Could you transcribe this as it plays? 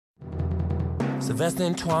Sylvester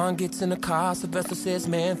and Twan gets in the car. Sylvester says,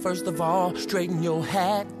 man, first of all, straighten your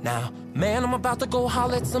hat. Now, man, I'm about to go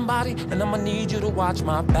holler at somebody, and I'ma need you to watch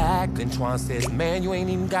my back. Then Twan says, man, you ain't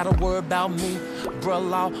even gotta worry about me. Bruh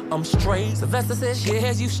law, I'm straight. Sylvester says,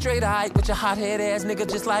 yeah, you straight, aight, with your hot-head ass nigga,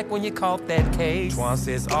 just like when you caught that case. Twan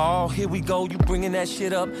says, oh, here we go, you bringing that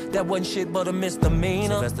shit up. That wasn't shit but a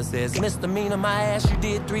misdemeanor. Sylvester says, misdemeanor, my ass, you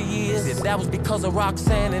did 3 years. Says, that was because of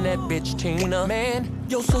Roxanne and that bitch Tina. Man,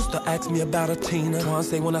 your sister asked me about a Tina. Twan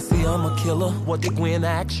say, when I see her, I'm a killer. What did Gwen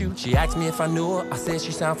ask you? She asked me if I knew her. I said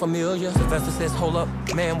she sound familiar. Sylvester says, hold up,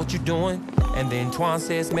 man, what you doing? And then Twan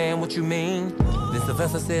says, man, what you mean? Then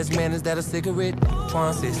Sylvester says, man, is that a cigarette?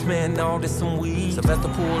 Twan says, man, no, this some weed. Sylvester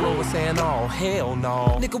pulled over saying, oh, hell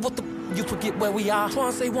no. Nigga, what the you forget where we are?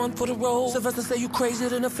 Twan say, one for the road. Sylvester say, you crazier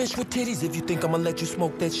than a fish with titties if you think I'ma let you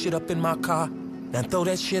smoke that shit up in my car. Now throw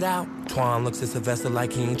that shit out. Twan looks at Sylvester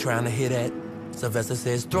like he ain't trying to hear that. Sylvester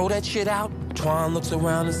says, throw that shit out. Twan looks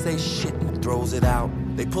around and says shit and throws it out.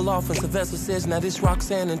 They pull off and Sylvester says, now this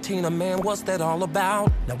Roxanne and Tina, man, what's that all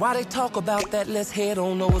about? Now while they talk about that, let's head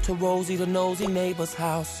on over to Rosie, the nosy neighbor's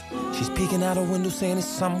house. She's peeking out her window saying there's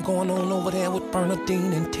something going on over there with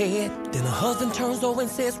Bernadine and Ted. Then her husband turns over and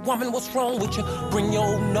says, woman, what's wrong with you? Bring your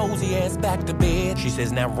old nosy ass back to bed. She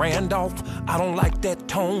says, now Randolph, I don't like that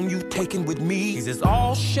tone you taking with me. He says,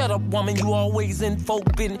 oh, shut up, woman, you always in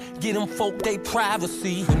folk business. Get them folk they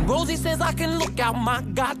privacy. When Rosie says I can look out my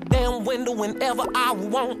goddamn window whenever I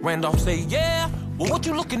want, Randolph say, yeah, well, what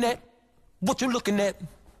you looking at? What you looking at?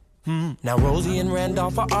 Now Rosie and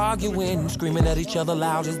Randolph are arguing, screaming at each other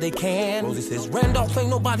loud as they can. Rosie says, Randolph, ain't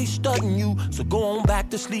nobody studying you, so go on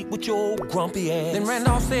back to sleep with your old grumpy ass. Then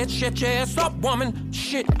Randolph said, shut your ass up, woman.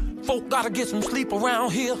 Shit, folk gotta get some sleep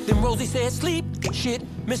around here. Then Rosie said, sleep? Shit,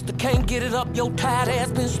 Mr. Can't get it up, your tired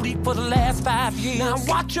ass been asleep for the last 5 years. Now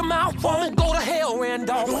watch your mouth, woman, go to hell,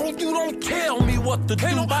 Randolph. You don't tell me what to do.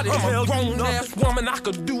 I'm a grown-ass woman, I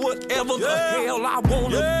could do whatever the hell I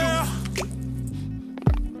wanna do.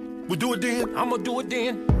 We'll do it then, I'ma do it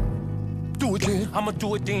then. Do it then, I'ma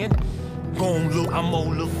do it then. Go on, look, I'm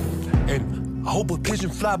on look. And I hope a pigeon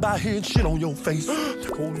fly by here and shit on your face.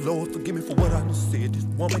 Oh Lord, forgive me for what I just said. This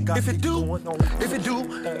woman got me going on. If it do,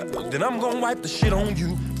 then I'm gonna wipe the shit on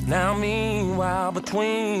you. Now meanwhile,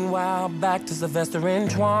 back to Sylvester and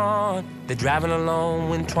Twan. They're driving along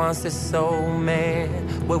when Twan says, so man,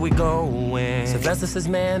 where we going? Sylvester says,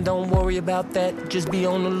 man, don't worry about that, just be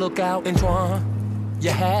on the lookout. And Twan,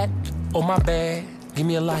 your hat or my bag, give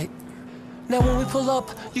me a light. Now when we pull up,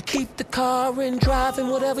 you keep the car and driving,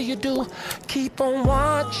 whatever you do, keep on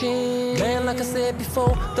watching. Man, like I said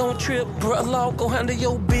before, don't trip, bruh, go handle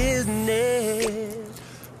your business.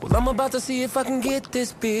 Well, I'm about to see if I can get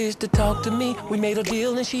this bitch to talk to me. We made a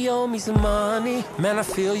deal and she owe me some money. Man, I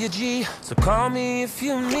feel you, G, so call me if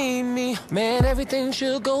you need me. Man, everything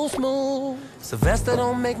should go smooth. Sylvester,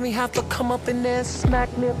 don't make me have to come up in there and smack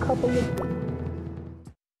me a couple of...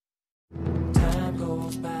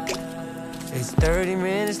 It's 30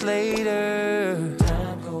 minutes later.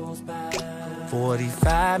 Time goes by.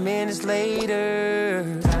 45 minutes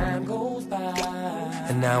later. Time goes by.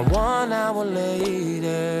 And now 1 hour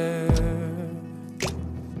later.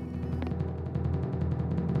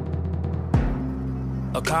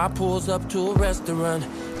 A car pulls up to a restaurant.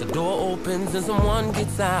 The door opens and someone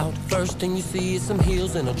gets out. First thing you see is some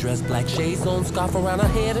heels and a dress, black shades on, scarf around her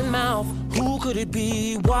head and mouth. Who could it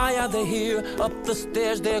be? Why are they here? Up the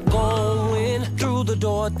stairs they're going, through the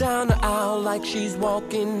door, down the aisle like she's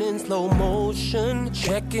walking in slow motion.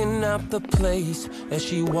 Checking out the place as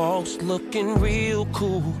she walks, looking real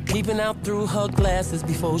cool. Peeping out through her glasses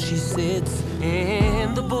before she sits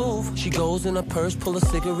in the booth. She goes in her purse, pull a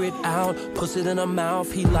cigarette out, puts it in her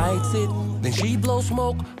mouth, he lights it. Then she blows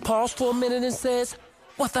smoke, paused for a minute and says,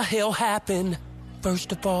 what the hell happened?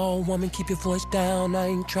 First of all, woman, keep your voice down. I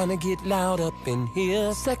ain't trying to get loud up in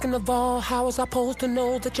here. Second of all, how was I supposed to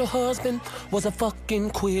know that your husband was a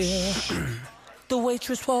fucking queer? The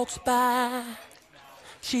waitress walks by.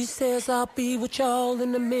 She says, I'll be with y'all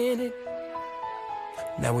in a minute.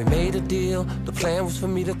 Now we made a deal, the plan was for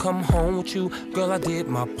me to come home with you. Girl, I did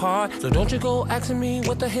my part, so don't you go asking me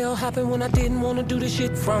what the hell happened when I didn't want to do this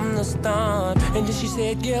shit from the start. And then she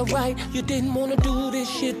said, yeah right, you didn't want to do this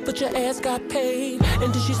shit, but your ass got paid.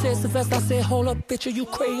 And then she said, Sylvester, I said, hold up bitch, are you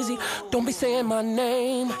crazy? Don't be saying my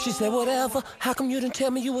name. She said, whatever, how come you didn't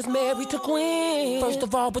tell me you was married to Gwen? First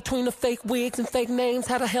of all, between the fake wigs and fake names,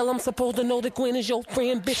 how the hell I'm supposed to know that Gwen is your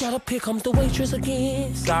friend? Bitch, out of here comes the waitress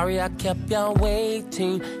again. Sorry I kept y'all waiting.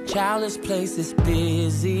 17. Childless place is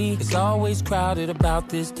busy. It's always crowded about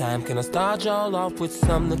this time. Can I start y'all off with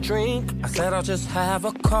something to drink? I said I'll just have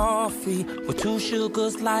a coffee with 2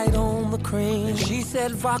 sugars, light on the cream. And she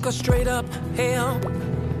said vodka straight up, hell,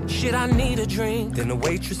 shit, I need a drink. Then the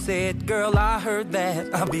waitress said, girl, I heard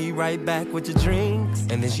that. I'll be right back with your drinks.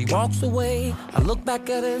 And then she walks away. I look back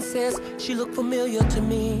at her and says, she looked familiar to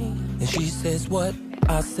me. And she says, what?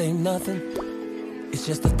 I say nothing. It's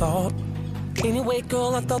just a thought. Anyway,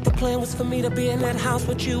 girl, I thought the plan was for me to be in that house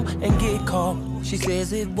with you and get caught. She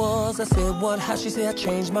says it was. I said, what? How? She said, I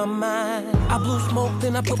changed my mind. I blew smoke,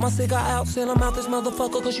 then I put my cigar out. Said, I'm out this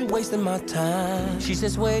motherfucker cause you wasting my time. She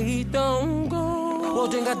says, wait, don't go. Well,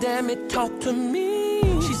 then, goddamn it, talk to me.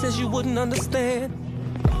 She says you wouldn't understand.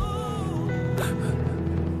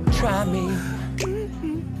 Try me.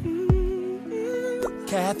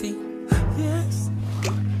 Kathy, yes.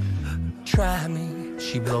 Try me.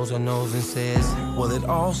 She blows her nose and says, well, it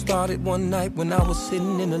all started one night when I was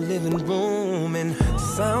sitting in the living room. And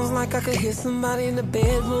sounds like I could hear somebody in the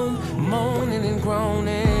bedroom moaning and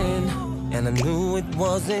groaning. And I knew it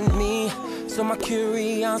wasn't me, so my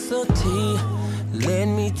curiosity led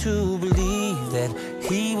me to believe that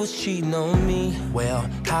he was cheating on me. Well,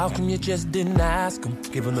 how come you just didn't ask him?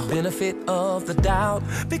 Give him the benefit of the doubt.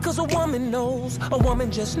 Because a woman knows, a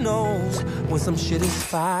woman just knows when some shit is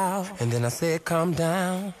foul. And then I said, calm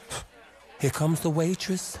down. Here comes the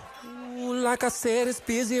waitress. Ooh, like I said, it's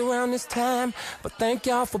busy around this time, but thank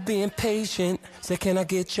y'all for being patient. Said, can I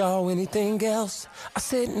get y'all anything else? I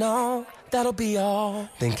said, no, that'll be all.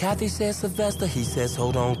 Then Kathy says, Sylvester, he says,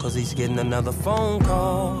 hold on, cause he's getting another phone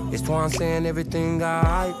call. Is Twan saying everything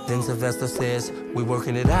alright? Then Sylvester says, we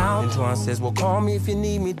working it out. And Twan says, well, call me if you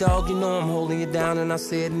need me, dog. You know I'm holding you down. And I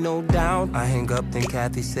said, no doubt. I hang up, then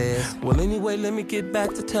Kathy says, well, anyway, let me get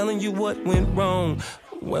back to telling you what went wrong.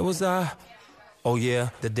 Where was I? Oh yeah,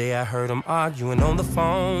 the day I heard them arguing on the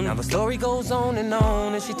phone. Now the story goes on,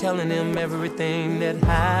 and she telling him everything that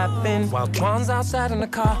happened. While Twan's outside in the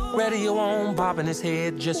car, radio on, bobbing his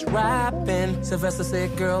head, just rapping. Sylvester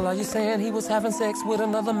said, girl, are you saying he was having sex with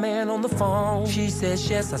another man on the phone? She says,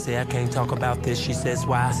 yes. I say, I can't talk about this. She says,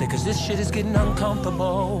 why? I say, cause this shit is getting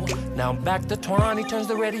uncomfortable. Now back to Twan, he turns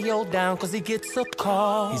the radio down cause he gets a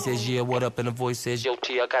call. He says, yeah, what up? And the voice says, yo,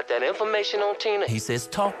 T, I got that information on Tina. He says,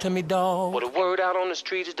 talk to me, dawg. What a word out on the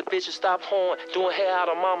street is the bitches stop whoring, doing hair out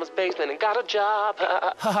of mama's basement and got a job.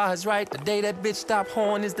 Haha, that's right. The day that bitch stop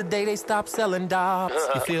whoring is the day they stop selling dogs.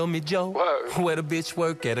 You feel me, Joe? Word. Where the bitch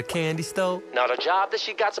work at a candy store. Now the job that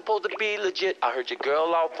she got supposed to be legit. I heard your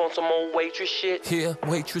girl off on some old waitress shit. Yeah,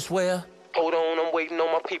 waitress where? Hold on, I'm waiting on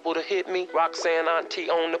my people to hit me. Roxanne, auntie,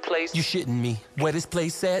 own the place. You shitting me? Where this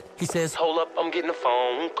place at? He says, hold up, I'm getting a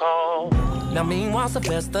phone call. Now meanwhile,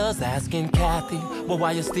 Sylvester's asking Kathy, well,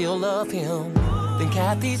 why you still love him? Then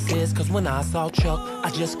Kathy says, cause when I saw Chuck,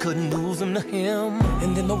 I just couldn't lose him to him.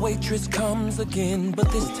 And then the waitress comes again,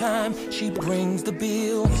 but this time she brings the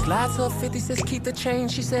bill. He slides her 50, says, keep the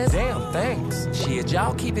change. She says, damn, thanks. Shit,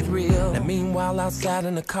 y'all keep it real. Now meanwhile, outside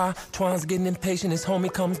in the car, Twan's getting impatient. His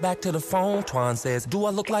homie comes back to the phone. Twan says, do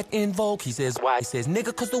I look like In Vogue? He says, why? He says,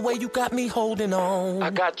 nigga, cause the way you got me holding on.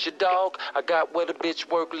 I got your dog. I got where the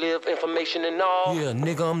bitch work, live, information and all. Yeah,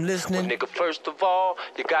 nigga, I'm listening. Well, nigga, first of all,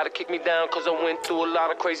 you gotta kick me down cause I went through a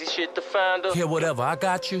lot of crazy shit to find her. Yeah, whatever, I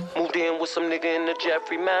got you. Moved in with some nigga in the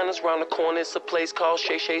Jeffrey Manors. Round the corner, it's a place called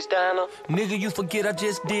Shay Shay's Diner. Nigga, you forget I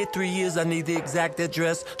just did 3 years. I need the exact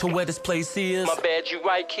address to where this place is. My bad, you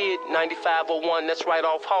right, kid. 9501, that's right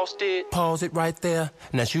off Halsted. Pause it right there.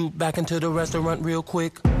 Now shoot back into the restaurant real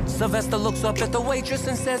quick. Sylvester looks up at the waitress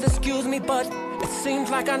and says, excuse me, but it seems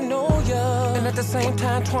like I know ya. And at the same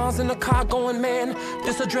time, Twan's in the car going, man,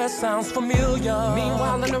 this address sounds familiar.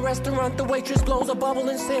 Meanwhile, in the restaurant, the waitress blows a bubble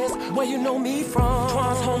and says, where you know me from?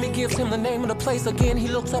 Twan's homie gives him the name of the place again. He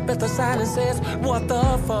looks up at the sign and says, what the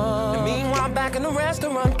fuck? And meanwhile, back in the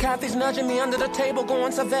restaurant, Kathy's nudging me under the table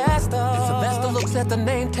going, Sylvester. And Sylvester looks at the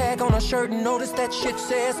name tag on her shirt and notice that shit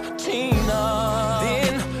says Tina.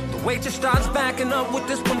 Then waitress starts backing up with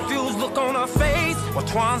this confused look on her face. While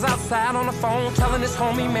Twan's outside on the phone telling his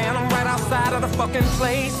homie, man, I'm right outside of the fucking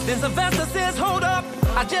place. Then Sylvester says, hold up,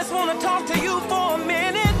 I just wanna talk to you for a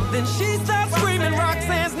minute. Then she starts screaming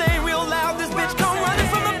Roxanne's name real loud. This bitch come running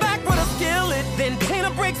from the back with a skillet. Then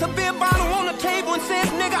Tina breaks a beer bottle on the table and says,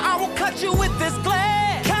 nigga, I will cut you with this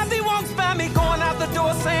glass. Kathy walks by me going out the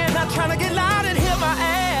door saying, not trying to get loud and hear my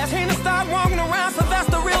ass. Tina start walking around,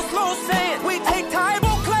 Sylvester real slow saying, we take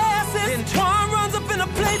Taibo classes. Then Twan runs up in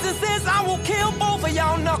the place and says, I will kill both of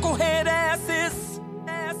y'all knucklehead asses.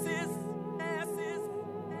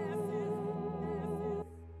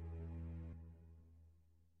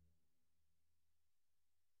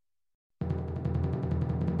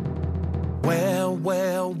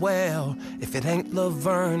 well, if it ain't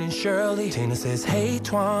Laverne and Shirley. Tina says, hey,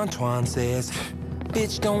 Twan. Twan says,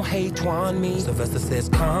 bitch, don't hate Twan me. Sylvester says,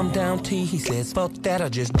 calm down, T. He says, fuck that, I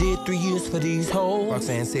just did 3 years for these hoes.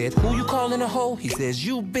 Roxanne said, who you calling a hoe? He says,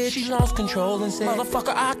 you bitch. She lost control and said,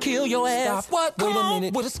 motherfucker, I'll kill your ass. Stop. What? Wait a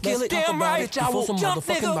minute. With a skillet. Damn right. Bitch, I will some jump,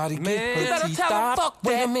 motherfucking nigga. Body man, get her. You better tell him, fuck that.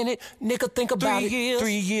 Wait a minute, nigga, think about 3 years.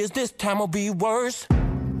 3 years, this time will be worse.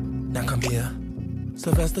 Now come here.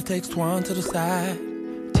 Sylvester takes Twan to the side.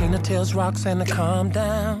 Tina tells Roxanne to calm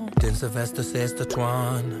down. Then Sylvester says to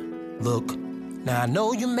Twan, look, now I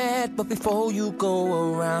know you're mad, but before you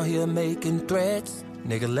go around here making threats,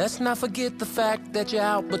 nigga, let's not forget the fact that you're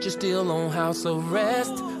out, but you're still on house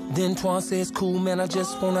arrest. Then Twan says, cool, man, I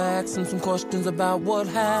just wanna ask him some questions about what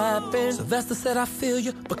happened. Sylvester said, I feel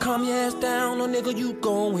you, but calm your ass down, or nigga, you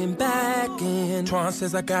going back in. Twan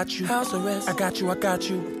says, I got you, house arrest, I got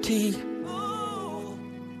you, T.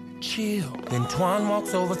 Chill. Then Twan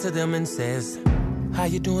walks over to them and says, how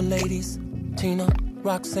you doing, ladies? Tina,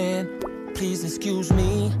 Roxanne, please excuse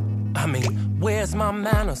me. I mean, where's my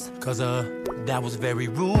manners? Cause, that was very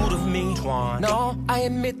rude of me, Twan. No, I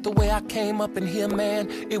admit the way I came up in here, man,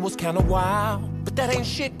 it was kinda wild. But that ain't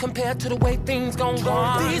shit compared to the way things gon'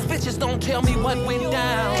 go. These bitches don't tell me what went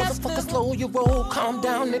down. Motherfucker, slow your roll, calm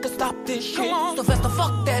down, nigga, stop this shit. Sylvester,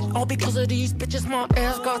 fuck that, all because of these bitches. My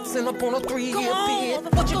ass got sent up on a 3-year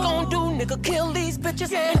bid. What you gon' do, nigga, kill these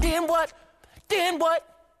bitches? Yeah. And then what? Then what?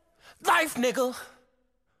 Life, nigga.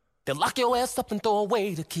 They'll lock your ass up and throw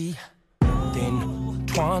away the key. Then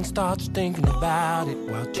Twan starts thinking about it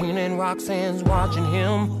while Tina and Roxanne's watching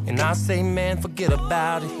him. And I say, man, forget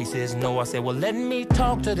about it. He says, no. I say, well, let me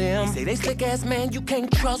talk to them. He say, they slick ass, man, you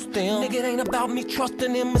can't trust them. Nigga, it ain't about me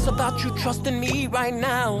trusting them, it's about you trusting me right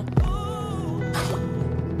now.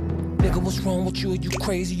 Nigga, what's wrong with you? Are you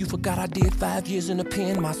crazy? You forgot I did 5 years in the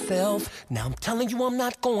pen myself. Now I'm telling you I'm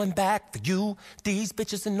not going back for you, these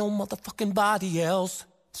bitches, and no motherfucking body else.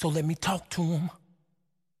 So let me talk to him.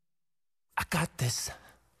 I got this.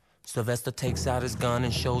 Sylvester takes out his gun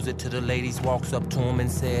and shows it to the ladies, walks up to him and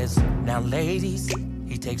says, now ladies.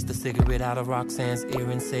 He takes the cigarette out of Roxanne's ear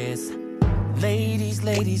and says, ladies,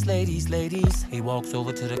 ladies, ladies, ladies. He walks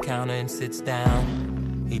over to the counter and sits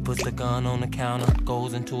down. He puts the gun on the counter,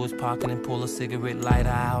 goes into his pocket and pulls a cigarette lighter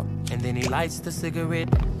out. And then he lights the cigarette,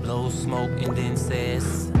 blows smoke, and then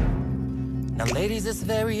says, now ladies, it's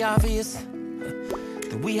very obvious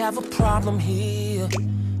that we have a problem here.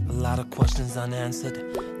 A lot of questions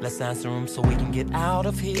unanswered. Let's answer them so we can get out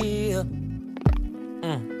of here.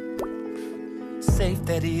 Safe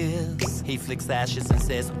that is. He flicks ashes and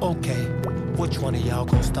says, okay, which one of y'all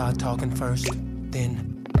gonna start talking first?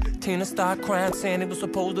 Then Tina started crying, saying it was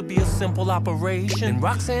supposed to be a simple operation. And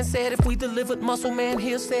Roxanne said if we delivered Muscle Man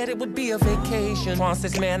here, said it would be a vacation. Twan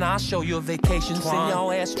says, man, I'll show you a vacation. Send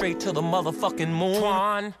y'all ass straight to the motherfucking moon.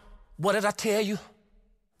 Twan, what did I tell you?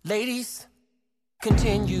 Ladies,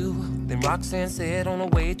 continue. Then Roxanne said on the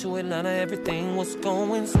way to Atlanta everything was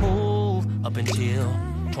going smooth up until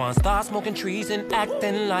Twan started smoking trees and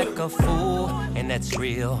acting like a fool. And that's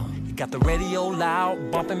real. He got the radio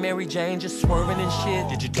loud, bumping Mary Jane, just swerving and shit.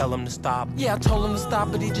 Did you tell him to stop? Yeah, I told him to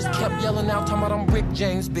stop, but he just kept yelling out, talking about I'm Rick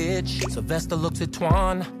James, bitch. Sylvester looks at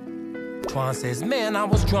Twan. Twan says, man, I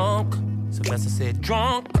was drunk. Sylvester said,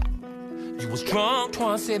 drunk? You was drunk?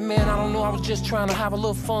 Twan said, man, I don't know, I was just trying to have a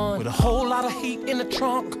little fun. With a whole lot of heat in the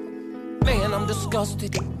trunk. Man, I'm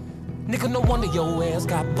disgusted. Nigga, no wonder your ass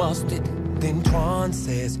got busted. Then Twan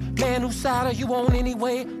says, man, whose side are you on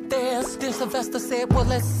anyway? Theirs. Then Sylvester said, well,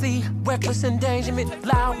 let's see. Reckless endangerment,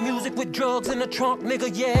 loud music with drugs in the trunk, nigga,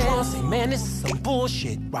 yeah. Twan said, man, this is some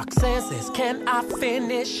bullshit. Roxanne says, can I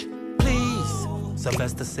finish? Please.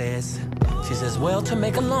 Sylvester says, she says, well, to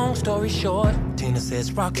make a long story short. Tina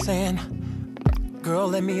says, Roxanne, girl,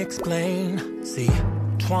 let me explain. See,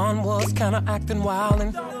 Twan was kinda acting wild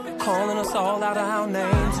and calling us all out of our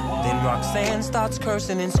names. Then Roxanne starts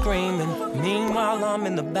cursing and screaming. Meanwhile, I'm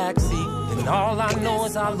in the backseat. Then all I know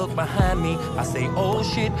is I look behind me. I say, oh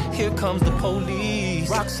shit, here comes the police.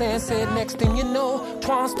 Roxanne said, next thing you know,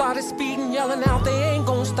 Twan started speeding, yelling out, they ain't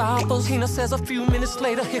gonna stop us. Tina says a few minutes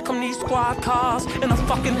later, here come these squad cars and a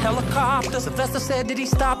fucking helicopter. Sylvester said, did he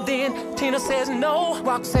stop then? Tina says, no.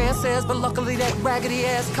 Roxanne says, but luckily that raggedy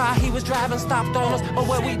ass car he was driving stopped on us. Or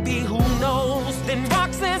where we be, who knows? Then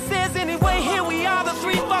Roxanne says, anyway, here we are, the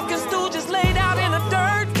three fucking stooges laid out in the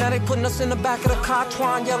dirt. Now they putting us in the back of the car,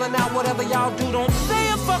 Twan yelling out, whatever y'all do, don't say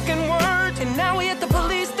a fucking word. And now we at the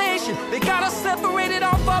police station, they got us separated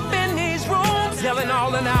off up in these rooms, yelling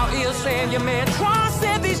all in our ears, saying your man Twan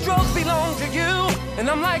said these drugs belong to you. And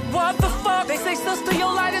I'm like, what the fuck? They say, sister,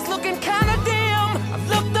 your light is looking kinda dim. I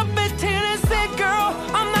looked up at Tina and said, girl,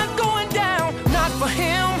 I'm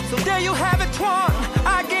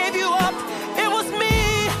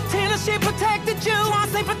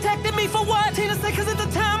say protected me for what? Tina say cause at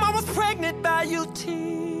the time I was pregnant by you,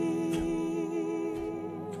 T.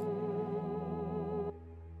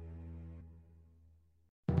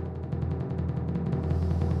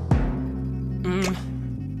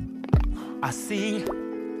 I see.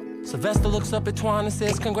 Sylvester looks up at Twan and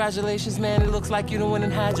says, congratulations, man, it looks like you done went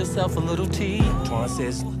and had yourself a little tea. Twan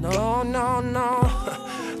says, no, no,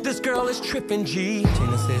 no, this girl is tripping, G.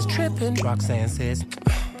 Tina says, tripping. Roxanne says,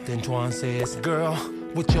 then Twan says, girl,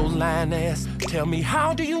 with your lying ass, tell me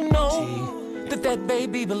how do you know that that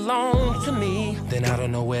baby belonged to me? Then out of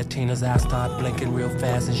nowhere, Tina's eyes start blinking real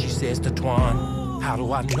fast and she says to Twan, how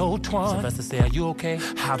do I know, Twan? Sylvester says, are you okay?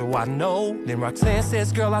 How do I know? Then Roxanne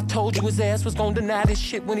says, girl, I told you his ass was gonna deny this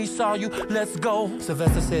shit when he saw you. Let's go.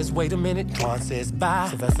 Sylvester says, wait a minute. Twan says, bye.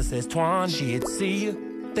 Sylvester says, Twan, she'd see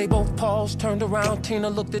you. They both paused, turned around. Tina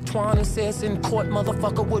looked at Twan and says, in court,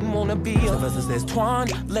 motherfucker wouldn't wanna be a. Sylvester says, Twan,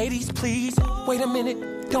 ladies, please, wait a minute.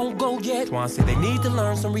 Don't go yet. Twan say they need to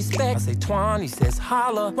learn some respect. I say Twan, he says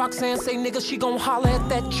holla. Roxanne say nigga she gon' holla at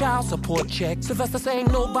that child support check. Sylvester say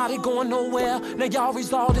ain't nobody going nowhere. Now y'all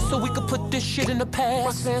resolve this so we could put this shit in the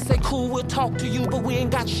past. Roxanne say cool, we'll talk to you, but we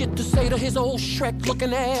ain't got shit to say to his old Shrek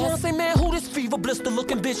looking ass. Twan say man, who this fever blister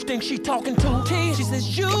looking bitch think she talking to? T, she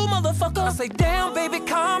says you motherfucker. I say damn baby,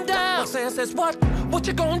 calm down. Roxanne says what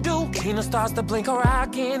you gonna do? Tina starts to blink her eye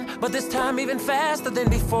again, but this time even faster than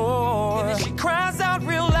before. And then she cries out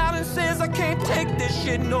real loud and says I can't take this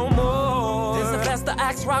shit no more. Then Sylvester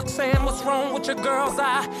asks Roxanne what's wrong with your girl's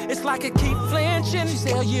eye. It's like it keep flinching. She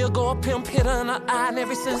said a year ago a pimp hit her in her eye, and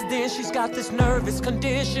ever since then she's got this nervous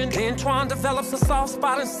condition. Then Twan develops a soft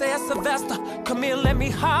spot and says Sylvester, come here, let me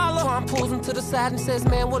holler. Twan pulls him to the side and says,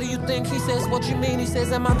 man, what do you think? He says, what you mean? He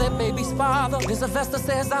says, am I that baby's father? Then Sylvester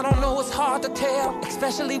says, I don't know, it's hard to tell,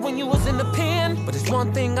 especially when you was in the pen. But it's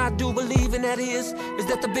one thing I do believe in, that is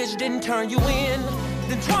that the bitch didn't turn you in.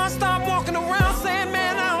 Then Twan start walking around saying,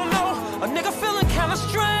 man, I don't know, a nigga feeling kinda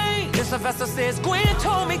strange. Then Sylvester says, Gwen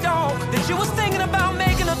told me, dog, that you was thinking about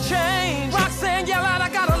making a change. Roxanne yell out, I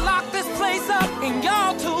gotta lock this place up, and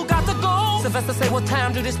y'all two got to go. Sylvester say, what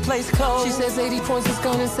time do this place close? She says 80 points his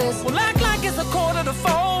gun and says, well, act like it's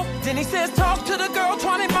 3:45. Then he says, talk to the girl,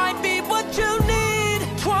 Twan, it might be what you need.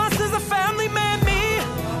 Twan says, a family man, me,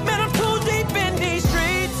 man, I'm too deep in these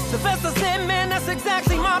streets. Sylvester said, man, that's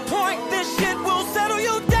exactly my point. This shit will settle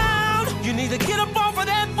you down. You need to get up off of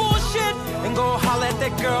that bullshit and go holler at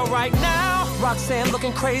that girl right now. Roxanne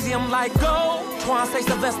looking crazy, I'm like, go. Twan say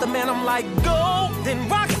Sylvester, man, I'm like, go. Then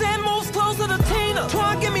Roxanne moves closer to Tina.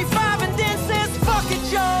 Twan give me 5 and then says, fuck it,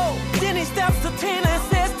 yo. Then he steps to Tina and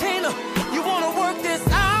says, Tina, you wanna work this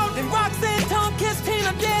out? Then Roxanne tongue kiss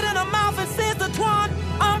Tina dead in her mouth and says to Twan,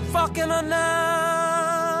 I'm fucking her now.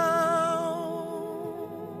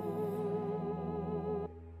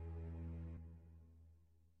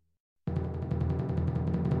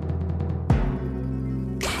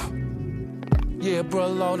 Yeah, bro,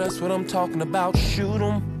 Lord, that's what I'm talking about. Shoot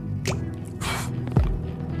 'em.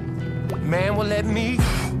 Man, well, let me.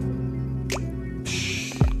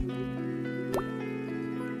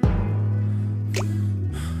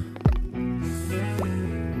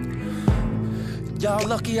 Y'all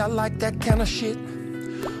lucky I like that kind of shit.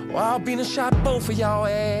 Or I'll be and shot both of y'all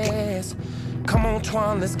ass. Come on,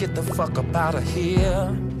 Twan, let's get the fuck up out of here.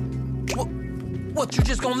 What, you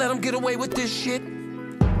just gonna let him get away with this shit?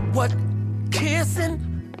 What? Kissing?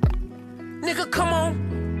 Nigga, come on.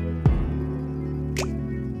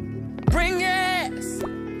 Bring your ass.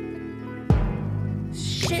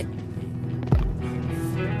 Shit.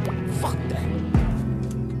 Fuck that.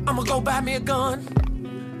 I'ma go buy me a gun,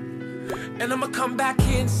 and I'ma come back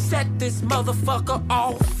here and set this motherfucker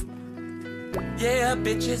off. Yeah,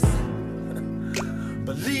 bitches.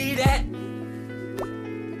 Believe that.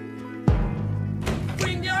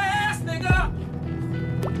 Bring your ass, nigga.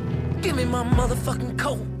 Give me my motherfucking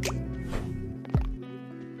coat.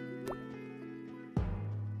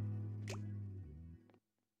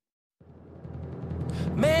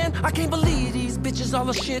 Man, I can't believe these bitches, all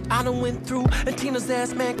the shit I done went through. And Tina's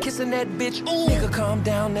ass, man, kissing that bitch. Ooh. Nigga, calm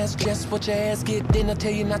down, that's just what your ass get. Didn't I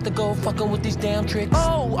tell you not to go fucking with these damn tricks?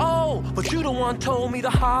 Oh, but you the one told me to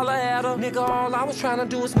holler at her. Nigga, all I was trying to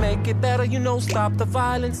do is make it better, you know, stop the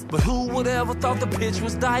violence. But who would ever thought the bitch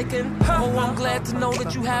was dyking? Oh, I'm glad to know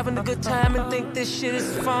that you having a good time and think this shit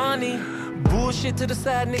is funny. Bullshit to the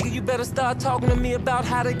side, nigga, you better start talking to me about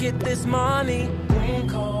how to get this money. Green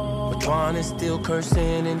card. But Twan is still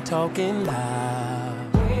cursing and talking loud.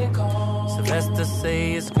 Green card. Sylvester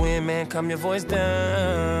say it's Gwen, man, calm your voice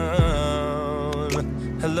down.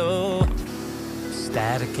 Hello,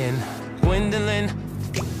 Static and Gwendolyn.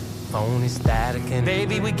 phone is staticking.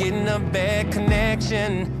 Baby, we getting a bad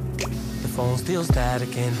connection. The phone still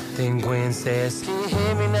staticking. Then Gwen says, can you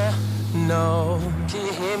hear me now? No. Can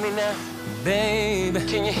you hear me now? Babe,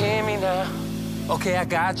 can you hear me now? Okay, I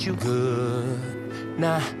got you good.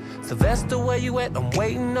 Nah, Sylvester, where you at? I'm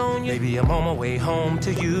waiting on you. Baby, I'm on my way home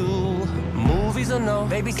to you. Movies or no?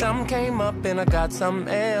 Baby, something came up and I got something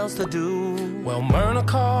else to do. Well, Myrna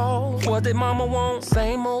called. What did mama want?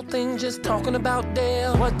 Same old thing, just talking about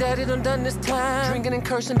Dale. What daddy done this time? Drinking and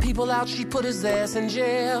cursing people out, she put his ass in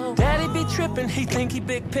jail. Daddy be tripping, he think he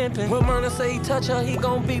big pimping. When Myrna say he touch her, he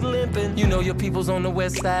gon' be limping. You know your peoples on the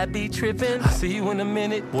west side be tripping. I'll see you in a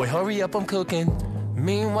minute, boy, hurry up, I'm cooking.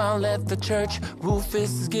 Meanwhile at the church,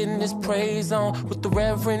 Rufus is getting his praise on with the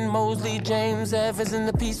Reverend Mosley, James Evans, and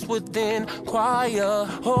the Peace Within choir.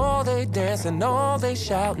 All they dancing, all they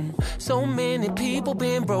shouting. So many people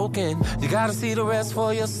being broken. You gotta see the rest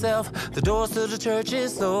for yourself. The doors to the church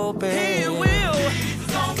is open. He will.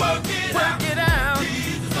 Jesus gon' work it out. Work it out.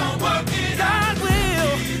 Jesus gon' work it out. God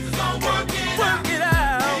will. Jesus gon' work it out. Work it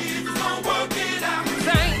out. Jesus gon' work it out.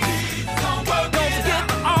 Saints, Jesus gon' work it out. Don't forget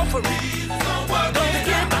the offering.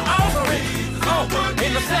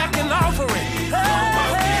 In the second offering,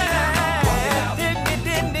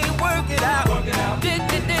 didn't he work it out? Didn't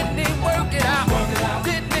he work it out?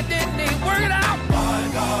 Didn't he work it out? My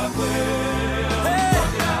God will.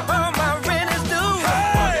 All my rent is due.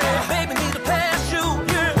 Baby need a pass shoe.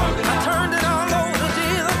 I turned it all over to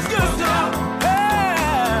Jesus.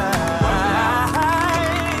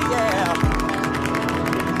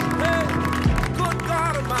 Good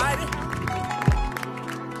God Almighty.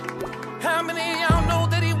 How many of y'all know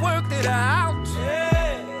that he worked it out?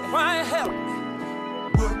 Yeah. Why help me?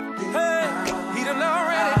 Hey, he done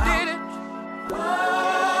already did it.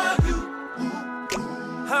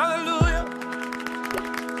 Hallelujah.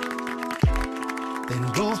 Then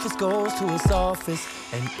Rufus goes to his office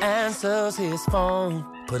and answers his phone.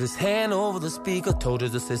 Put his hand over the speaker, told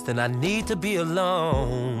his assistant, I need to be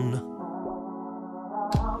alone.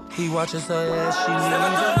 He watches her as she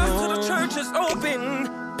leaves the room. To the church is open.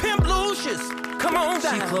 Pimp Lucius, come on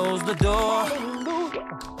down. She closed the door.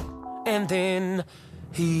 And then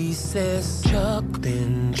he says, Chuck.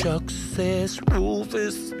 Then Chuck says,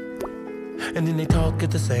 Rufus. And then they talk at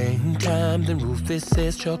the same time. Then Rufus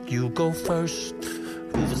says, Chuck, you go first.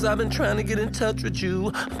 Rufus, I've been trying to get in touch with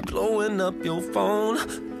you. I'm blowing up your phone.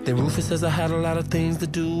 Then Rufus says, I had a lot of things to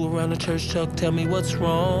do around the church. Chuck, tell me what's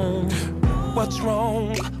wrong. What's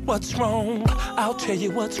wrong? What's wrong? I'll tell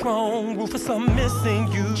you what's wrong. Rufus, I'm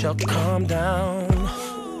missing you. Chuck, calm down.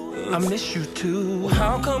 I miss you too.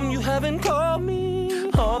 How come you haven't called me?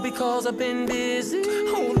 All because I've been busy.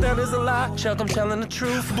 Oh, that is a lie. Chuck, I'm telling the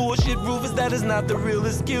truth. Bullshit, Rufus, that is not the real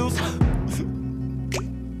excuse.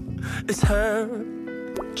 It's her.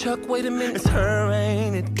 Chuck, wait a minute. It's her,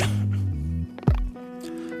 ain't it?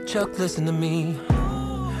 Chuck, listen to me.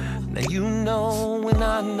 Now you know and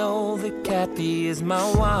I know that Kathy is my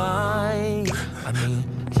wife. I mean,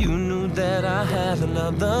 you knew that I have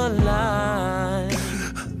another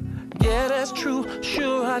life. Yeah, that's true,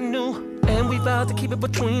 sure I knew. And we vowed to keep it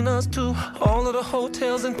between us two. All of the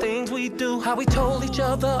hotels and things we do. How we told each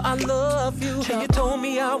other I love you. And you told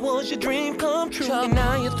me I was your dream come true. And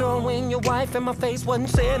now you're throwing your wife in my face. Wasn't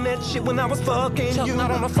saying that shit when I was fucking you.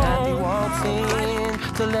 Not on the phone. Kathy walks in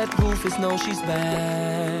to let Rufus know she's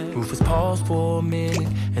back. Rufus paused for a minute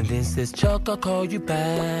and then says, Chuck, I'll call you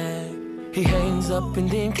back. He hangs up and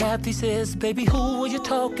then Kathy says, baby, who are you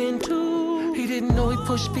talking to? He didn't know he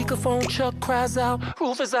pushed speakerphone. Chuck cries out,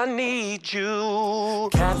 Rufus, I need you.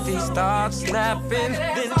 Kathy starts snapping,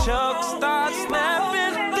 then Chuck starts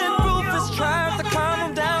snapping. Then Rufus tries to calm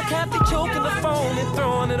him down. Kathy choking the phone and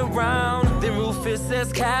throwing it around. Then Rufus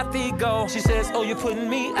says, Kathy, go. She says, oh, you're putting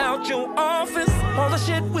me out your office. All the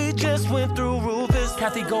shit we just went through, Rufus.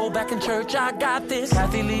 Kathy, go back in church, I got this.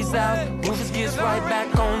 Kathy leaves out. Rufus gets right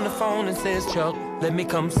back on the phone and says, Chuck, let me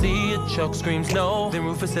come see you. Chuck screams no. Then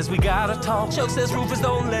Rufus says, we gotta talk. Chuck says, Rufus,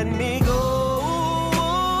 don't let me go.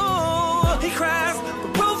 He cries,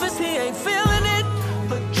 but Rufus, he ain't feeling it.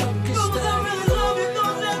 But Chuck is Rufus, I really love you,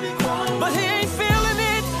 don't let me cry. But he ain't feeling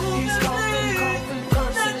it. He's coughing,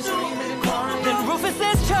 cursing, screaming and crying. Then Rufus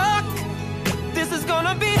says, Chuck, this is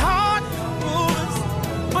gonna be hard,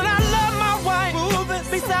 Rufus. But I love my wife, Rufus.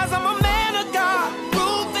 Besides, I'm a man of God,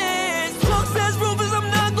 Rufus. Chuck says, Rufus, I'm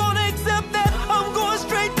not gonna accept that. I'm going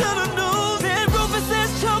straight to the news. Then Rufus says,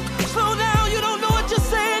 Chuck, slow down, you don't know what you're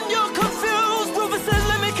saying. You're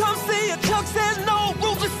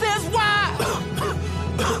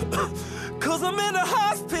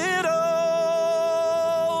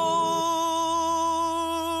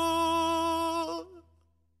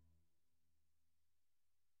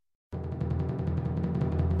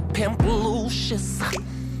Pimp Lucius.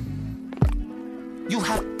 You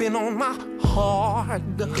have been on my heart.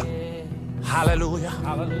 Yeah. Hallelujah.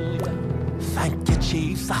 Hallelujah. Thank you,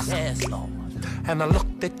 Jesus. Yes, Lord. And I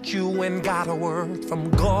looked at you and got a word from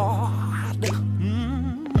God.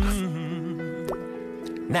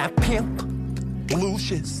 Now, Pimp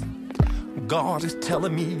Lucius, God is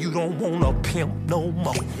telling me you don't want to pimp no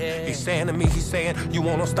more. Yeah. He's saying to me, he's saying, you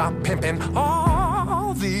want to stop pimping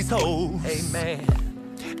all these hoes. Amen.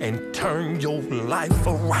 And turn your life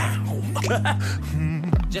around.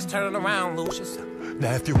 Just turn it around, Lucius.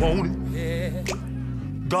 Now, if you want it, yeah,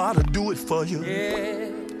 God will do it for you. Yeah.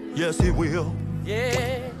 Yes, he will.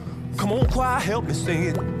 Yeah. Come on, choir, help me sing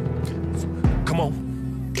it. Come on.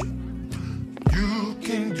 You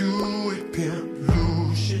can do it, Pimp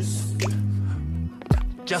Lucius.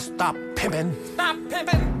 Just stop pimping. Stop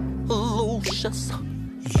pimping, Lucius.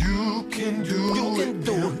 You can do it,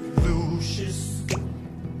 Lucius.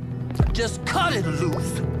 Just cut it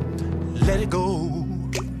loose. Let it go.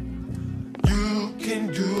 You can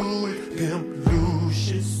do it, Pimp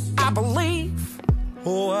Lucius. I believe.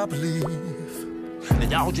 Oh, I believe. Now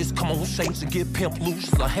y'all just come on, saints, and give Pimp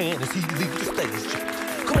Lucius a hand as he leaves the stage.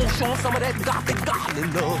 Come on, show him some of that gothic godly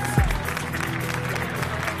love.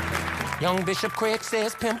 Young Bishop Craig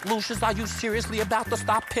says, Pimp Lucius, are you seriously about to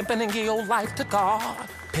stop pimping and give your life to God?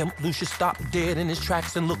 Pimp Lucius stopped dead in his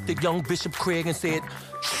tracks and looked at young Bishop Craig and said,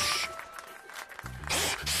 shh.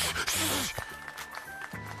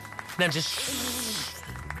 Now just shh.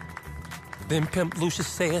 Then Pimp Lucius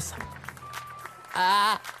says,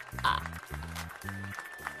 I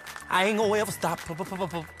ain't gonna ever stop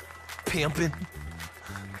pimping.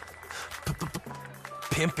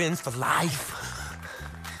 Pimping's for life.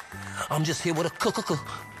 I'm just here with a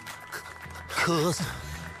cuz.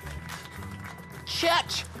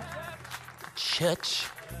 Church.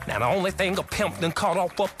 Now the only thing a pimp done caught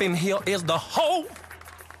off up in here is the whole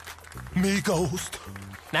me ghost.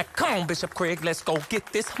 Now come on, Bishop Craig, let's go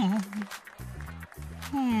get this money.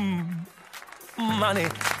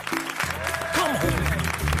 Come on.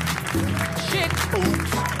 Shit.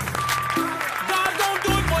 Oops. God don't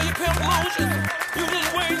do it for you, Pimp Lucius. You just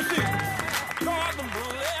wait and see. God will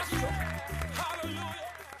bless you. Hallelujah.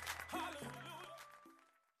 Hallelujah.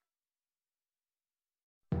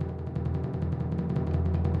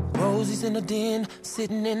 Rosie's in the den,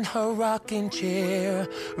 sitting in her rocking chair,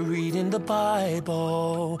 reading the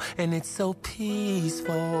Bible, and it's so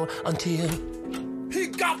peaceful until he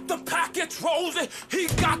got the package, Rosie. He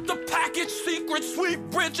got the package. Secret sweet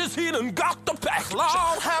bridges. He done got the package.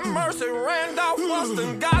 Lord have mercy, Randolph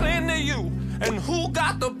Bustin got into you. And who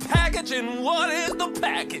got the package and what is the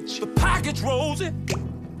package? The package, Rosie.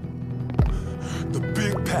 The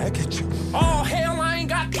big package. Oh, hell, I ain't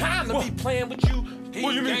got time to be playing with you. These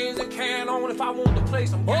what you games mean? And carrying on. If I want to play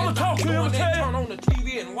some games, I'm going there, turn on the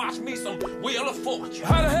TV and watch me some Wheel of Fortune.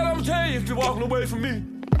 How the hell I'm gonna tell you if you're walking away from me?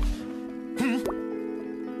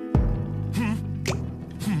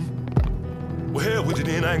 Well, hell with it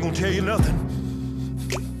then, I ain't gonna tell you nothing.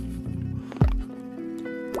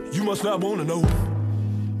 You must not want to know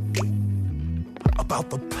about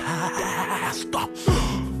the pastor.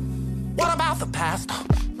 What about the pastor?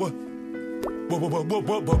 What?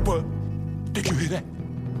 Did you hear that?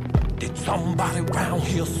 Did somebody around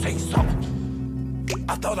here say something?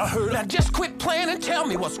 I thought I heard that. Just quit playing and tell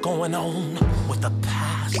me what's going on with the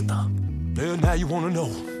pastor. Well, now you want to know.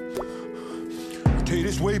 Tell you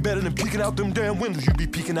this way better than peeking out them damn windows you be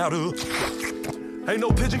peeking out of. Ain't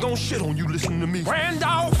no pigeon gonna shit on you listening to me.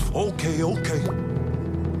 Randolph! Okay.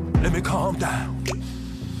 Let me calm down.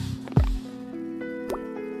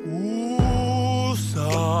 Ooh, son.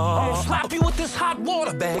 I'm gonna slap you with this hot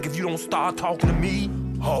water bag if you don't start talking to me.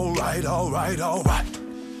 All right. I'm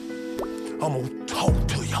gonna talk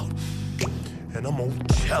to you. And I'm gonna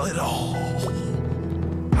tell it all.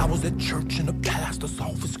 I was at church in the pastor's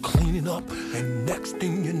office cleaning up, and next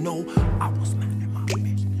thing you know, I was minding my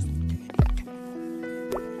business.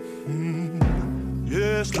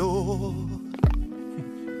 Yes, Lord.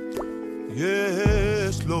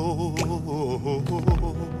 Yes, Lord.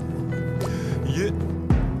 Yeah.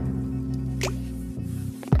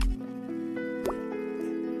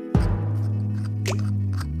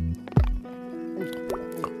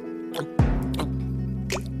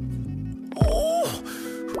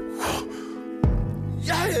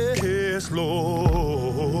 Lord.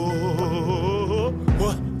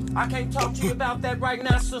 What? I can't talk to you about that right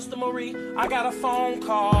now, Sister Marie. I got a phone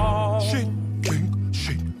call. She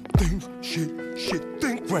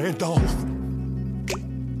think Randolph.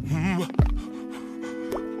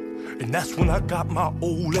 And that's when I got my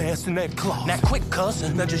old ass in that closet. Now quit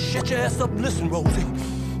cussing. Now just shut your ass up and listen, Rosie.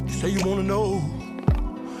 Say you wanna know.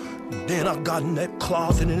 Then I got in that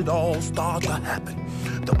closet and it all started to happen.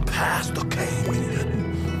 The pastor came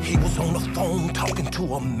in. He was on the phone talking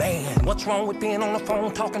to a man. What's wrong with being on the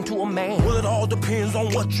phone talking to a man? Well, it all depends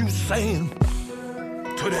on what you saying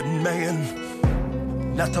to that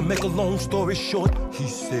man. Not to make a long story short, he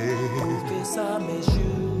said, Rufus, I miss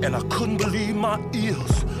you. And I couldn't believe my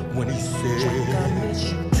ears when he said, Jack, I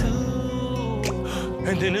miss you too.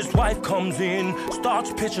 And then his wife comes in,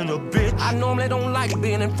 starts pitching a bitch. I normally don't like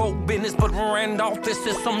being in folk business, but Randolph, this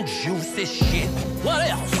is some juicy shit. What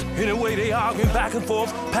else? Anyway, they arguing back and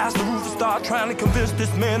forth. Pastor Rufus started trying to convince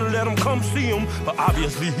this man to let him come see him, but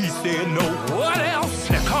obviously he said no. What else?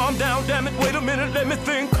 Now calm down, damn it, wait a minute, let me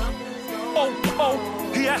think.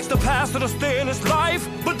 He asked the pastor to stay in his life,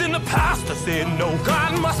 but then the pastor said no.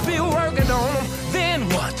 God must be working on him. Then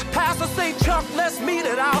what? Pastor say, Chuck, let's meet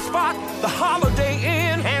at our spot, the Holiday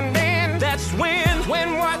Inn. And then that's when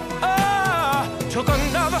what? Took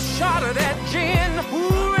another shot of that gin.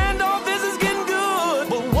 Ooh, Randolph, this is getting good.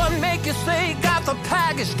 But what make you say got the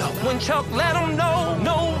package though? When Chuck let him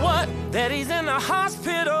know what? That he's in the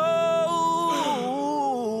hospital.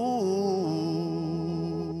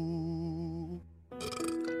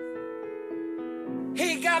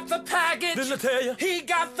 He got the package. Didn't I tell you? He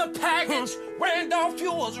got the package. Randolph,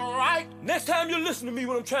 you was right. Next time you listen to me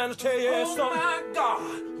when I'm trying to tell you something. Oh my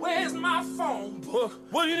God, where's my phone book?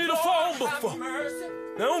 What do you need a phone book for? Mercy.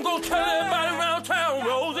 Now don't go tell everybody around town,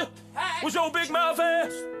 Rosie. What's your big mouth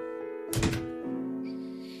ass?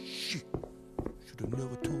 Shit. Should have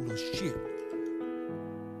never told her shit.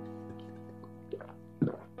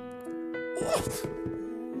 What?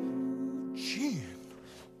 Gin.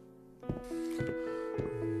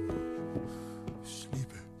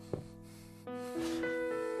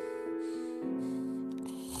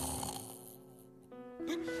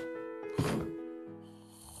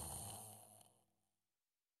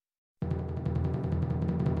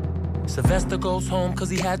 Sylvester goes home cause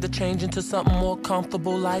he had to change into something more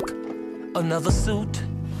comfortable like another suit.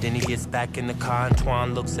 Then he gets back in the car and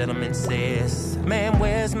Twan looks at him and says, man,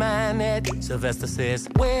 where's mine at? Sylvester says,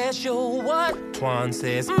 where's your what? Twan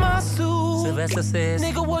says, my suit. Sylvester says,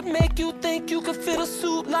 nigga, what make you think you could fit a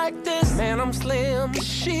suit like this? Man, I'm slim.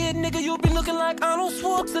 Shit, nigga, you be looking like Arnold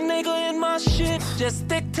Schwarzenegger in my shit. Just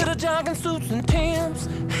stick to the jogging suits and Timbs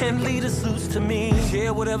and leave the suits to me. Yeah,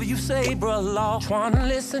 whatever you say, bruh-law. Twan,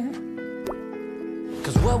 listen.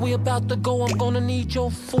 Cause where we about to go, I'm gonna need your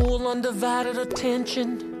full undivided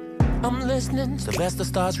attention. I'm listening. Sylvester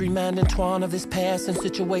starts reminding Twan of his past in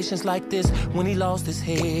situations like this when he lost his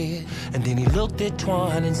head. And then he looked at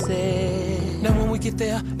Twan and said, now when we get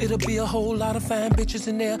there, it'll be a whole lot of fine bitches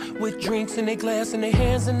in there with drinks in their glass and their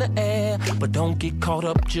hands in the air. But don't get caught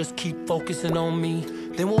up, just keep focusing on me.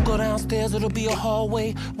 Then we'll go downstairs, it'll be a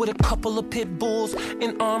hallway with a couple of pit bulls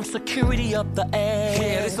and armed security up the ass.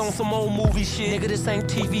 Yeah, this on some old movie shit. Nigga, this ain't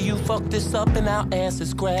TV, you fuck this up and our ass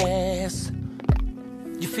is grass.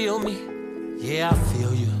 You feel me? Yeah, I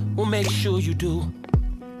feel you. We'll make sure you do.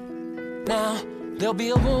 Now, there'll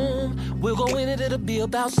be a room. We'll go in it, it'll be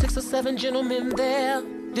about 6 or 7 gentlemen there.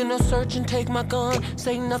 Then they'll search and take my gun.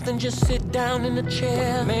 Say nothing, just sit down in the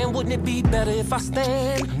chair. Man, wouldn't it be better if I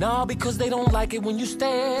stand? Nah, because they don't like it when you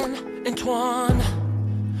stand. And Twan,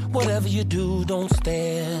 whatever you do, don't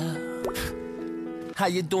stare. How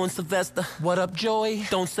you doing, Sylvester? What up, Joey?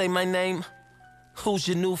 Don't say my name. Who's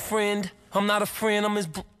your new friend? I'm not a friend, I'm his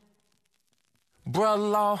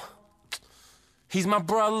brother-in-law. He's my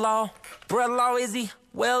brother-in-law. Brother-in-law, is he?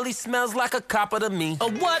 Well, he smells like a copper to me. A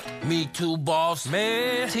what? Me too, boss.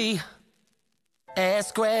 Man. T.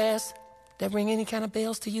 Ass grass. That ring any kind of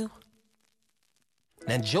bells to you?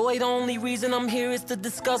 Now, Joy, the only reason I'm here is to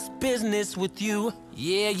discuss business with you.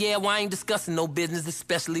 Yeah, well, I ain't discussing no business,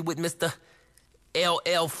 especially with Mr.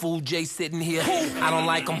 LL Fool J sitting here. I don't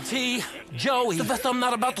like him. T. Joey. Sylvester, I'm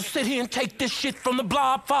not about to sit here and take this shit from the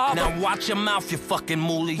blob father. Now watch your mouth, you fucking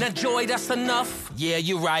moolie. Now, Joey, that's enough. Yeah,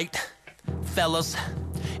 you're right. Fellas,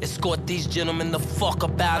 escort these gentlemen the fuck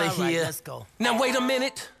up out of here. Let's go. Now, wait a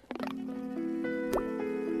minute.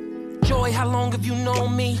 Joey, how long have you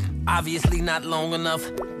known me? Obviously not long enough.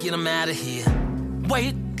 Get him out of here.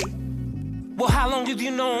 Wait. Well, how long have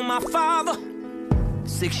you known my father?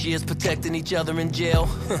 6 years protecting each other in jail.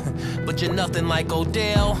 But you're nothing like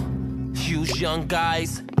Odell. Huge young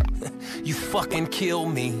guys. You fucking kill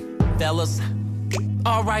me, fellas.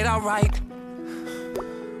 All right.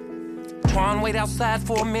 Twan, wait outside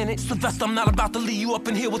for a minute. Sylvester, I'm not about to leave you up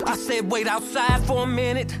in here with... I said wait outside for a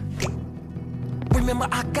minute. Remember,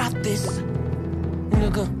 I got this,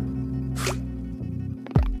 nigga.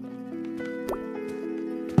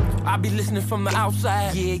 I be listening from the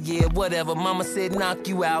outside. Yeah, whatever. Mama said knock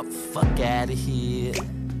you out. Fuck outta here.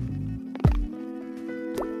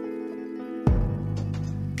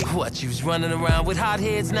 What, you was running around with hot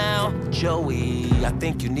heads now? Joey, I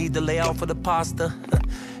think you need to lay off of the pasta.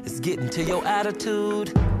 It's getting to your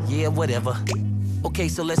attitude. Yeah, whatever. Okay,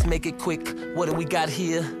 so let's make it quick. What do we got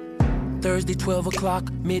here? Thursday, 12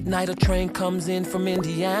 o'clock, midnight, a train comes in from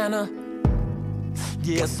Indiana.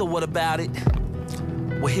 Yeah, so what about it?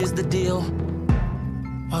 Well, here's the deal.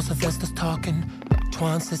 While Sylvester's talking,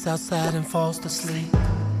 Twan sits outside and falls to sleep.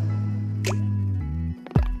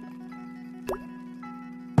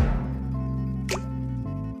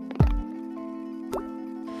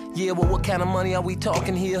 Yeah, well, what kind of money are we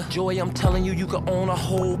talking here? Joy, I'm telling you, you could own a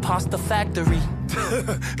whole pasta factory.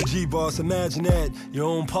 G-Boss, imagine that. Your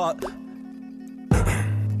own pot.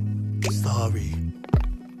 Sorry.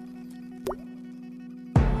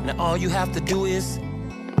 Now all you have to do is...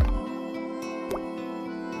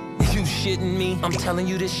 You shitting me? I'm telling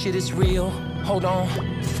you this shit is real. Hold on.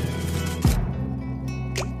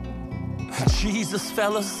 Jesus,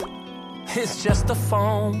 fellas. It's just a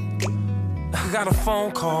phone. I got a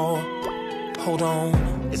phone call. Hold on.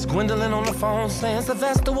 It's Gwendolyn on the phone saying,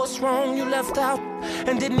 Sylvester, what's wrong? You left out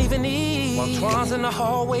and didn't even eat. While Twan's in the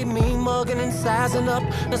hallway, mean mugging and sizing up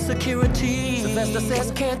the security. Sylvester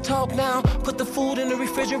says, can't talk now. Put the food in the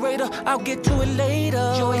refrigerator. I'll get to it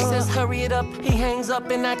later. Joey says, hurry it up. He hangs up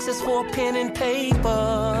and asks for a pen and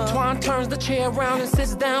paper. Twan turns the chair around and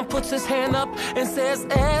sits down, puts his hand up and says,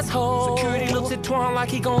 asshole. Security looks at Twan like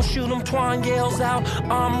he gon' shoot him. Twan yells out,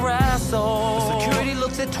 arm wrestle. Security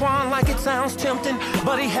looks at Twan like it sounds tempting,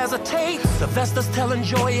 but he hesitates. Sylvester's telling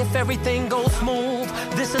Joy if everything goes smooth,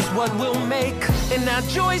 this is what we'll make. And now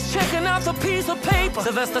Joy's checking out the piece of paper.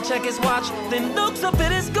 Sylvester check his watch, then looks up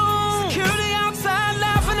at his goon. Security outside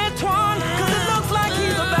laughing at Twan, cause it looks like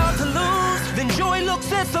he's about to lose. Then Joy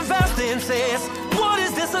looks at Sylvester and says, what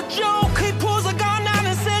is this, a joke? He pulls a gun out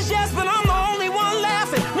and says, yes, but I'm the only one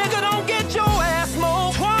laughing. Nigga, don't get your ass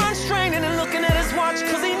smoked. Twan's straining and looking at his watch,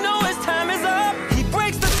 cause he know his time is up. He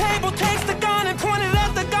breaks the table, takes the gun and points it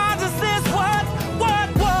at the guards and says, what?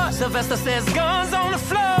 Sylvester says, guns on the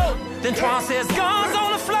floor. Then Twan says, guns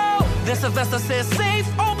on the floor. Then Sylvester says, safe,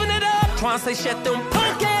 open it up. Twan says, shut them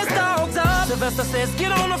punk ass dogs up. Sylvester says,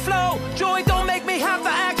 get on the floor. Joy, don't make me have to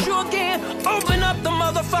ask you again. Open up the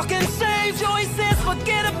motherfucking safe. Joy says,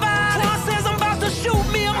 forget about it. Twan says, I'm about to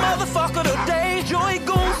shoot me a motherfucker today. Joy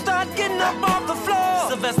goons start getting up off the floor.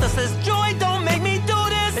 Sylvester says, Joy, don't make me do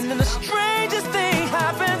this. And then the strangest thing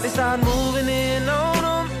happens. They start moving in on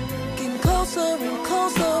them. Closer and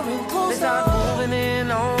closer and closer. They start moving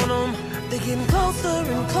in on them. They getting closer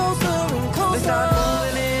and closer and closer. They start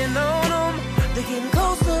moving in on them. They getting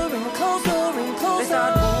closer and closer and closer. They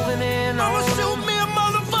start moving in on them. I'ma shoot me a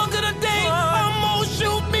motherfucker today. I'ma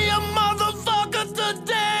shoot me a motherfucker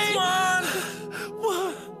today.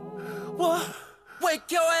 What?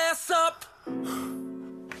 Wake your ass up.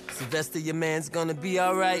 Sylvester, your man's gonna be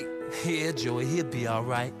alright. Yeah, Joey, he'll be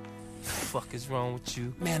alright. Fuck is wrong with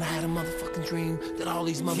you? Man, I had a motherfucking dream that all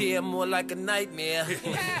these Yeah, more like a nightmare.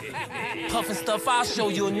 Puffin' stuff, I'll show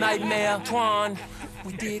you a nightmare. Twan,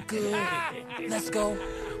 we did good. Let's go.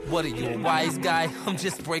 What are you, a wise guy? I'm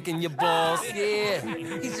just breaking your balls. Yeah,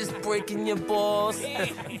 he's just breaking your balls.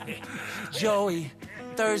 Joey,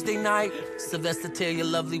 Thursday night, Sylvester, tell your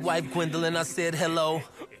lovely wife Gwendolyn I said hello.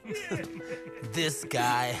 This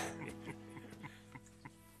guy.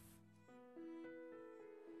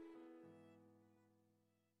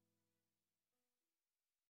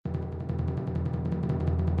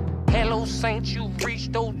 Hello, Saints, you've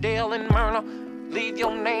reached Odell and Myrna. Leave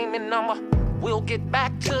your name and number, we'll get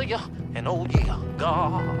back to you. And oh yeah,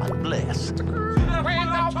 God bless.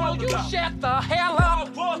 Randolph, will you shut the hell up?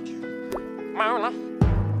 Myrna,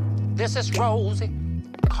 this is Rosie.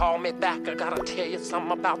 Call me back, I gotta tell you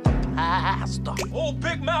something about the pastor. Oh,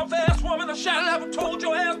 big mouth ass woman, I should have never told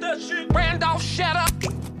your ass that shit. Randolph, shut up.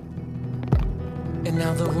 And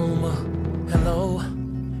now the rumor. Hello,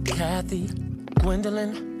 Kathy.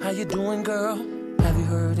 Gwendolyn, how you doing, girl? Have you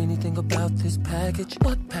heard anything about this package?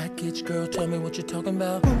 What package, girl? Tell me what you're talking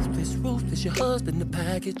about. Rufus, your husband, the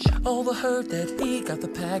package. Overheard that he got the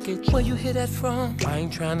package. Where you hear that from? I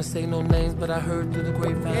ain't trying to say no names, but I heard through the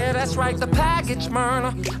grapevine. Yeah, that's right, the package,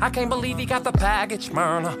 Myrna. I can't believe he got the package,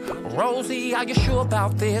 Myrna. Rosie, are you sure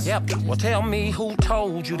about this? Yep, well tell me who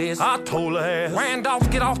told you this. I told her ass. Randolph,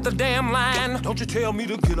 get off the damn line. Don't you tell me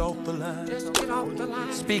to get off the line. Just get off the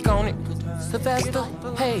line. Speak on it. Sylvester,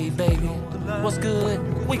 hey baby, what's good?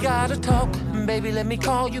 We gotta talk, baby, let me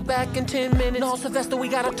call you back in 10 minutes. No, Sylvester, we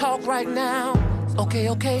gotta talk right now. Okay,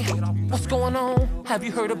 What's going on? Have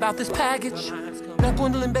you heard about this package? Now,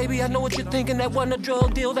 Gwendolyn, baby, I know what you're thinking. That wasn't a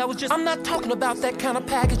drug deal, that was just... I'm not talking about that kind of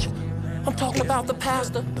package. I'm talking about the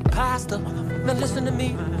pastor. The pastor. Now listen to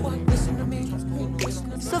me. Listen to me.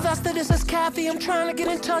 Sylvester, this is Kathy. I'm trying to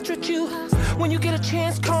get in touch with you. When you get a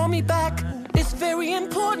chance, call me back. It's very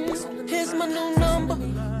important. Here's my new number.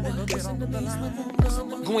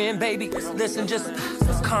 Gwen, baby, listen, just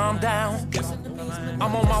calm down.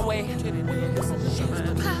 I'm on my way.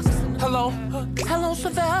 Hello? Hello,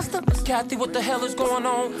 Sylvester? Kathy, what the hell is going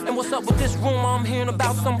on? And what's up with this rumor I'm hearing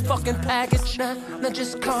about some fucking package? Now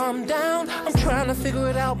just calm down. I'm trying to figure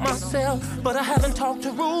it out myself, but I haven't talked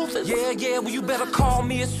to Ruth. Yeah, well, you better call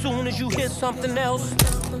me as soon as you hear something else.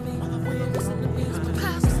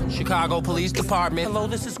 Chicago Police Department. Hello,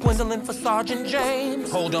 this is Gwendolyn for Sergeant James.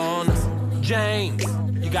 Hold on. James,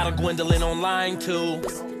 you got a Gwendolyn on line too.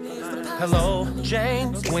 Hello,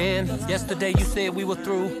 James, Gwen. Yesterday you said we were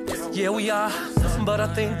through. Yeah, we are. But I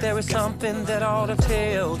think there is something that I ought to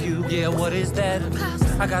tell you. Yeah, what is that?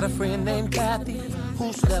 I got a friend named Kathy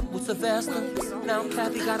who slept with Sylvester. Now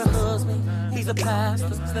Kathy got a husband. He's a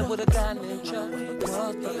pastor. Slept with a guy named Chuck.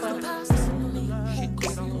 What the fuck?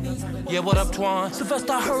 Yeah, what up, Twan?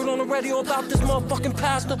 Sylvester, I heard on the radio about this motherfucking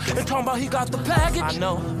pastor and talking about he got the package. I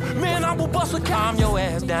know. Man, I will bust a calm your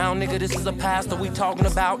ass down, nigga. This is a pastor we talking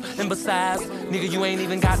about. And besides, nigga, you ain't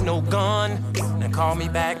even got no gun. Now call me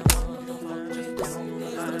back.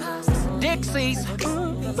 Dixie's.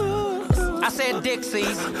 I said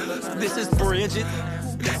Dixie's. This is Bridget.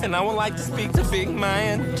 And I would like to speak to Big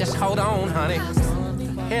Man. Just hold on, honey.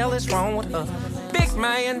 Hell is wrong with her. Big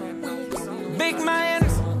Man. Big Man.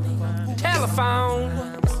 Telephone.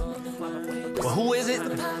 Well, who is it?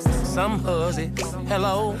 Some hussy.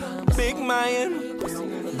 Hello, Big Man.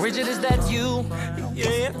 Bridget, is that you?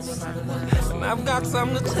 Yes. And I've got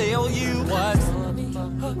something to tell you. What?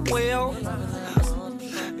 Well,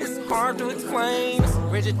 it's hard to explain.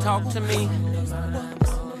 Bridget, talk to me.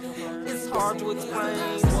 It's hard to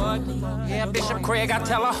explain. What? Yeah, Bishop Craig, I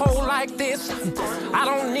tell a hoe like this. I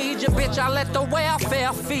don't need you, bitch. I let the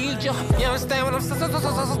welfare feed you. You understand what I'm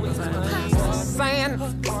saying?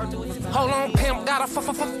 Hold on, pimp. Got a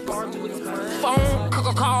phone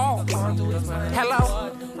call.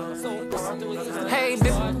 Hello? Hey,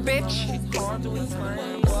 bitch.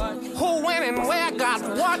 Who went and where got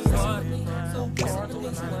what?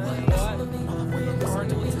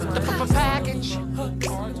 The package.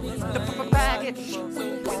 The package. The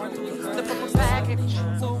package. The package.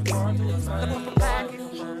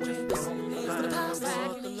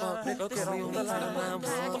 Get on the line,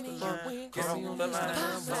 get on the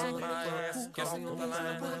line, get on the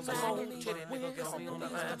line, come on, titty nigga, get on the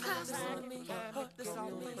line. Get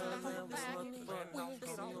on the line.